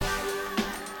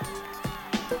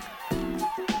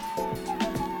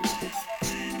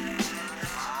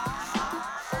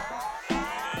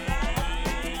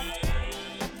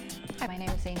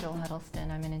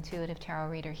Intuitive Tarot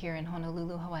Reader here in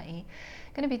Honolulu, Hawaii.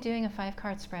 Going to be doing a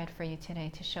 5-card spread for you today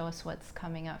to show us what's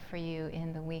coming up for you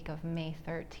in the week of May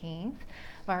 13th.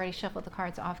 I've already shuffled the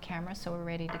cards off camera, so we're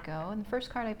ready to go. And the first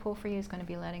card I pull for you is going to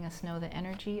be letting us know the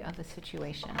energy of the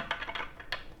situation.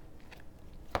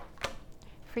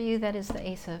 For you, that is the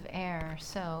Ace of Air.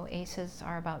 So aces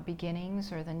are about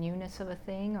beginnings or the newness of a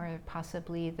thing, or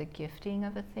possibly the gifting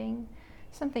of a thing.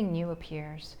 Something new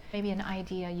appears. Maybe an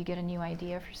idea, you get a new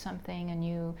idea for something, and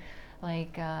you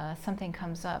something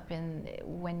comes up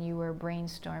when you were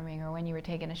brainstorming, or when you were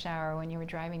taking a shower, or when you were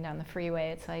driving down the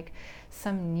freeway. It's like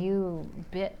some new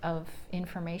bit of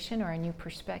information, or a new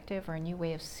perspective, or a new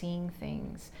way of seeing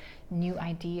things. New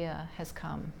idea has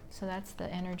come. So that's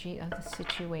the energy of the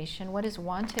situation. What is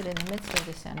wanted in the midst of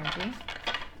this energy?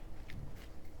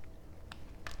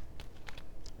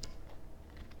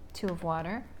 Two of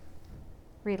Water.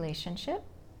 Relationship,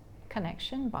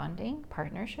 connection, bonding,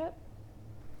 partnership.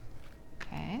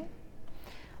 Okay.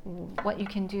 What you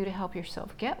can do to help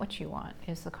yourself get what you want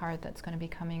is the card that's going to be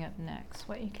coming up next.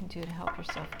 What you can do to help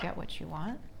yourself get what you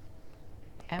want.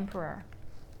 Emperor.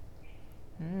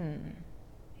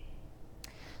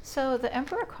 So the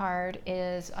Emperor card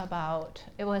is about,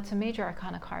 well, it's a major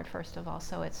arcana card, first of all,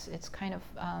 so it's kind of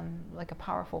like a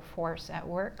powerful force at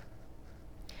work.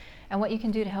 And what you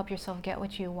can do to help yourself get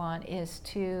what you want is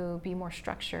to be more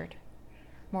structured,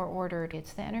 more ordered.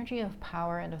 It's the energy of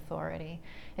power and authority.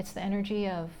 It's the energy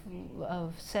of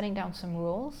setting down some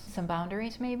rules, some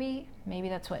boundaries maybe. Maybe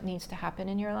that's what needs to happen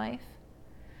in your life.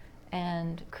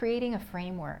 And creating a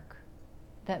framework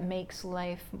that makes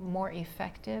life more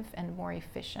effective and more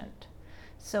efficient.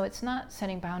 So it's not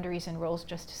setting boundaries and rules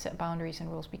just to set boundaries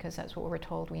and rules because that's what we're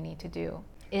told we need to do.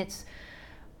 It's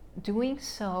doing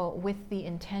so with the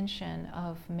intention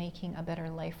of making a better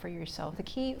life for yourself. The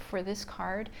key for this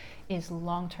card is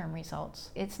long-term results.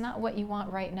 It's not what you want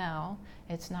right now.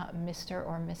 It's not Mr.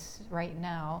 or Miss right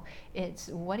now. It's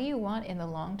what do you want in the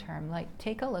long term? Like,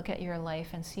 take a look at your life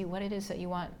and see what it is that you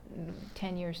want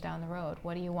 10 years down the road.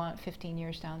 What do you want 15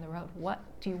 years down the road? What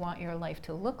do you want your life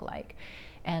to look like?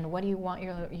 And what do you want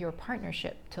your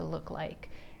partnership to look like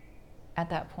at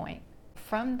that point?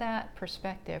 From that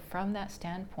perspective, from that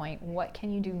standpoint, what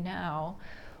can you do now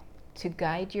to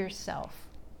guide yourself,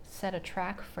 set a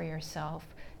track for yourself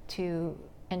to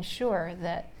ensure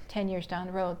that 10 years down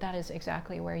the road, that is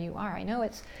exactly where you are? I know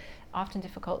it's often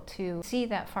difficult to see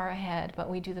that far ahead, but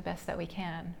we do the best that we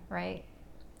can, right?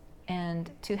 And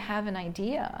to have an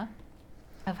idea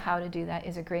of how to do that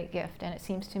is a great gift. And it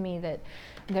seems to me that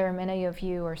there are many of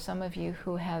you, or some of you,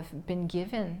 who have been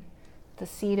given the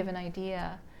seed of an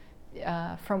idea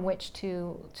from which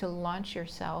to launch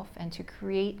yourself and to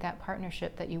create that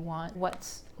partnership that you want.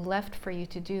 What's left for you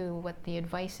to do, what the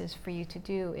advice is for you to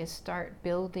do, is start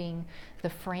building the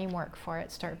framework for it,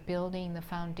 start building the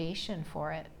foundation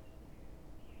for it.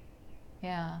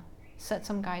 Yeah, set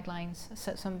some guidelines,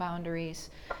 set some boundaries,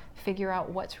 figure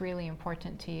out what's really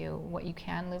important to you, what you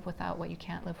can live without, what you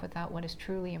can't live without, what is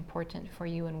truly important for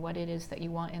you, and what it is that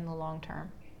you want in the long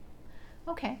term.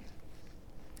 Okay.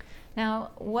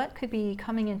 Now, what could be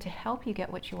coming in to help you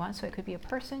get what you want? So it could be a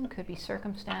person, could be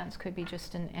circumstance, could be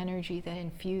just an energy that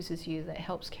infuses you, that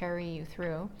helps carry you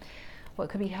through. What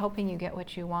could be helping you get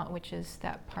what you want, which is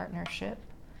that partnership,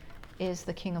 is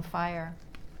the King of Fire.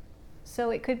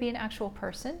 So it could be an actual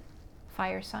person,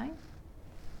 fire sign,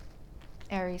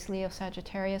 Aries, Leo,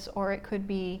 Sagittarius, or it could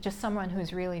be just someone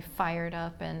who's really fired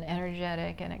up and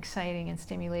energetic and exciting and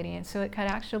stimulating. And so it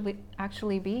could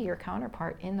actually be your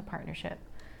counterpart in the partnership.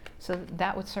 So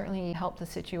that would certainly help the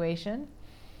situation.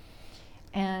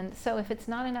 And so if it's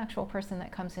not an actual person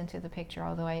that comes into the picture,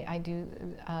 although I do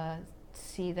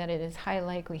see that it is high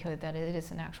likelihood that it is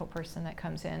an actual person that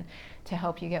comes in to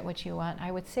help you get what you want,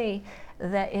 I would say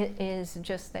that it is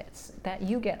just that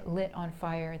you get lit on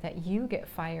fire, that you get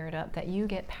fired up, that you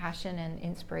get passion and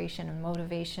inspiration and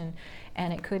motivation.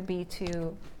 And it could be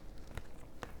to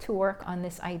work on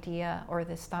this idea or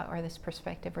this thought or this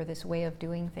perspective or this way of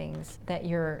doing things that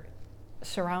you're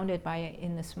surrounded by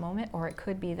in this moment. Or it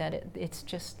could be that it's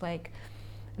just like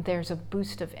there's a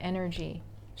boost of energy,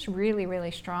 really,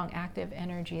 really strong, active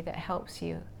energy that helps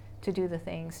you to do the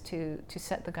things, to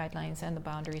set the guidelines and the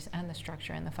boundaries and the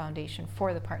structure and the foundation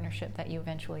for the partnership that you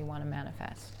eventually want to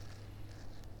manifest.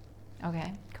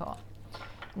 Okay, cool.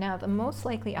 Now, the most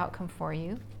likely outcome for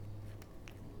you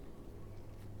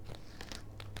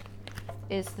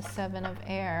is the Seven of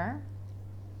Air.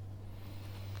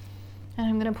 And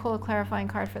I'm going to pull a clarifying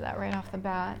card for that right off the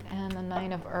bat, and the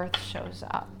Nine of Earth shows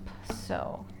up.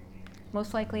 So,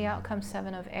 most likely outcome,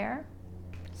 Seven of Air,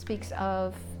 speaks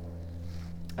of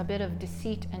a bit of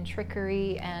deceit and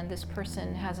trickery, and this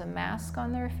person has a mask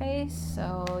on their face,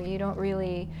 so you don't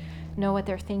really know what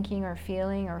they're thinking or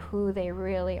feeling or who they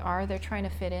really are. They're trying to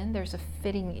fit in. There's a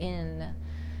fitting in.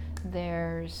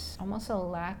 There's almost a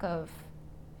lack of,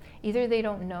 either they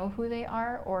don't know who they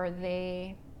are, or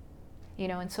they,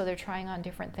 and so they're trying on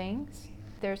different things.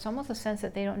 There's almost a sense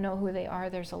that they don't know who they are.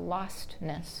 There's a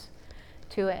lostness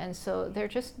to it, and so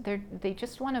they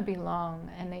just want to belong.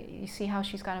 And you see how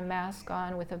she's got a mask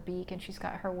on with a beak, and she's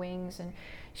got her wings, and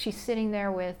she's sitting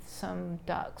there with some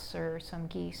ducks or some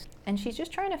geese, and she's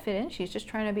just trying to fit in. She's just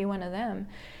trying to be one of them.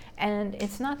 And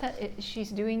it's not that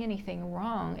she's doing anything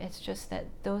wrong. It's just that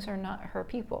those are not her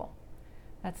people.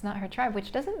 That's not her tribe,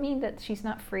 which doesn't mean that she's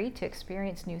not free to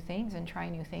experience new things and try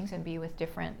new things and be with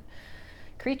different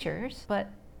creatures, but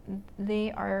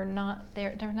they're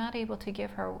not able to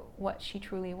give her what she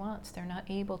truly wants. They're not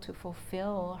able to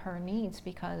fulfill her needs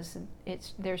because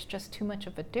there's just too much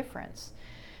of a difference.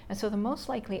 And so the most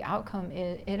likely outcome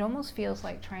is, it almost feels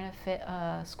like trying to fit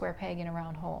a square peg in a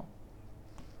round hole.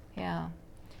 Yeah.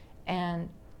 And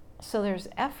so there's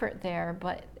effort there,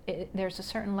 but there's a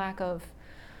certain lack of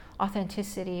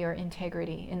authenticity or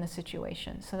integrity in the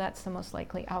situation. So that's the most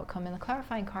likely outcome. And the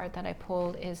clarifying card that I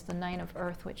pulled is the Nine of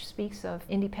Earth, which speaks of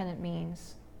independent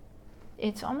means.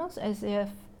 It's almost as if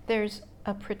there's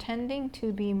a pretending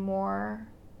to be more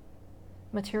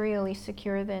materially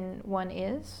secure than one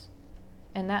is.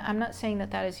 And that, I'm not saying that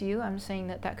that is you. I'm saying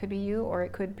that that could be you, or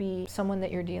it could be someone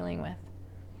that you're dealing with.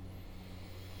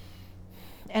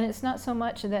 And it's not so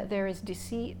much that there is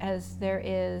deceit as there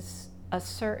is a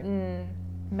certain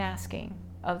masking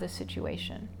of the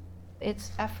situation.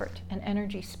 It's effort and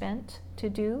energy spent to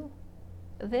do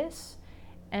this,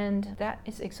 and that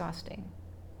is exhausting.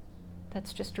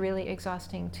 That's just really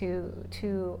exhausting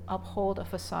to uphold a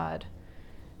facade.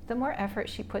 The more effort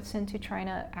she puts into trying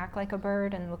to act like a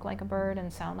bird and look like a bird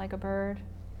and sound like a bird,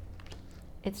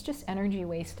 it's just energy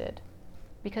wasted.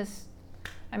 Because,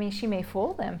 I mean, she may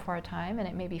fool them for a time and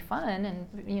it may be fun,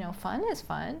 and fun is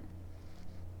fun.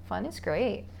 Fun is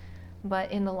great.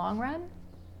 But in the long run,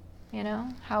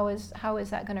 how is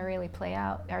that going to really play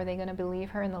out? Are they going to believe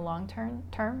her in the long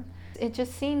term? It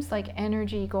just seems like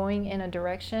energy going in a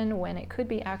direction when it could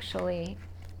be actually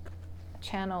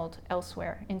channeled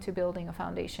elsewhere, into building a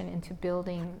foundation, into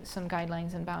building some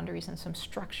guidelines and boundaries and some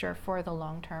structure for the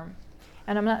long term.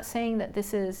 And I'm not saying that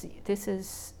this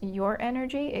is your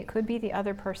energy. It could be the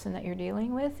other person that you're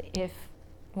dealing with, if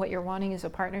what you're wanting is a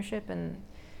partnership and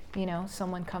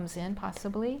someone comes in,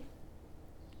 possibly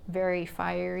very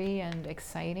fiery and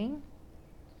exciting.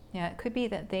 Yeah, it could be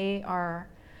that they are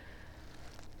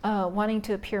wanting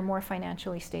to appear more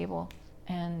financially stable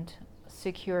and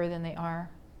secure than they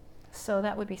are. So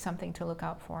that would be something to look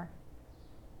out for.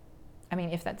 I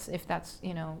mean, if that's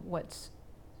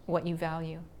what you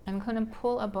value. I'm going to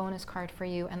pull a bonus card for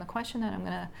you, and the question that I'm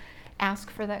going to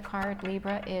ask for that card,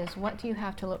 Libra, is what do you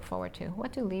have to look forward to?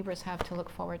 What do Libras have to look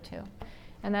forward to?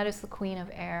 And that is the Queen of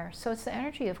Air. So it's the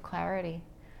energy of clarity.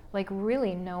 Like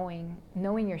really knowing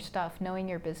your stuff, knowing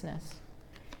your business.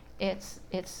 It's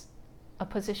a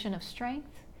position of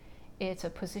strength. It's a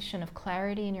position of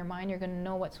clarity in your mind. You're going to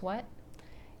know what's what.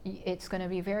 It's going to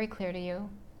be very clear to you,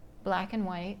 black and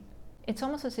white. It's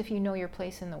almost as if you know your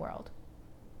place in the world.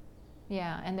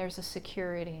 Yeah, and there's a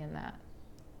security in that.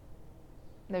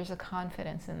 There's a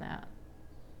confidence in that.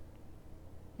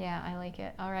 Yeah, I like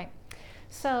it. All right.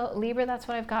 So Libra, that's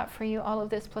what I've got for you, all of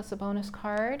this plus a bonus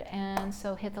card. And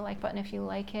so hit the like button if you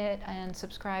like it, and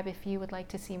subscribe if you would like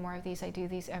to see more of these. I do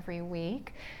these every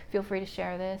week. Feel free to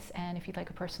share this, and if you'd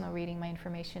like a personal reading, my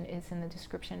information is in the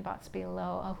description box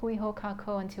below. A hui ho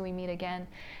kako until we meet again.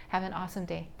 Have an awesome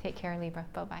day. Take care, Libra.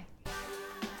 Bye-bye.